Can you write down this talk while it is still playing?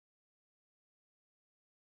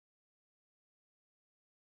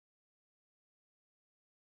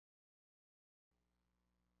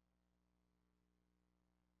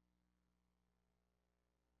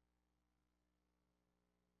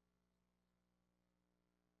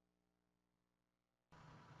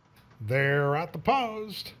They're at the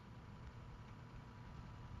post.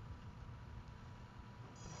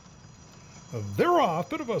 They're off.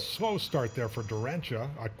 Bit of a slow start there for Durantia.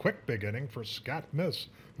 A quick beginning for Scat Miss,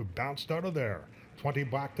 who bounced out of there. 20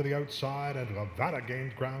 black to the outside, and Levada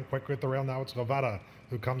gained ground quickly at the rail. Now it's Levada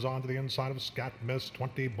who comes on to the inside of Scat Miss.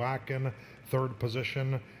 20 black in third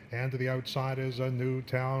position, and to the outside is a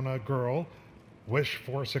Newtown girl. Wish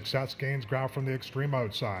for Success gains ground from the extreme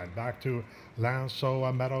outside. Back to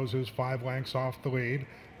Lanso Meadows, who's 5 lengths off the lead.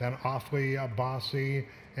 Then Awfully Bossy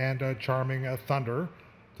and Charming Thunder.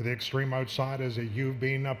 To the extreme outside is a You've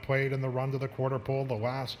Been Played in the run to the quarter pole. The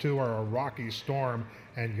last two are a Rocky Storm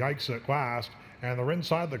and Yikes at Last. And they're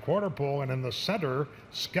inside the quarter pole, and in the center,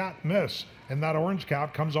 Scat Miss in that orange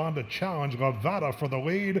cap comes on to challenge Levada for the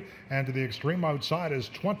lead. And to the extreme outside is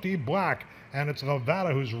 20 black, and it's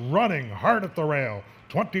Levada who's running hard at the rail.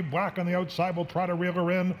 20 black on the outside will try to reel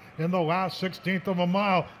her in the last 16th of a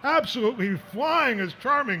mile. Absolutely flying is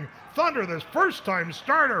Charming Thunder. This first-time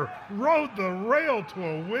starter rode the rail to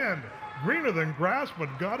a win. Greener than grass,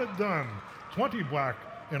 but got it done. 20 black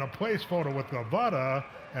in a place photo with Levada,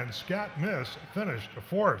 and Scat Miss finished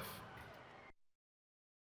fourth.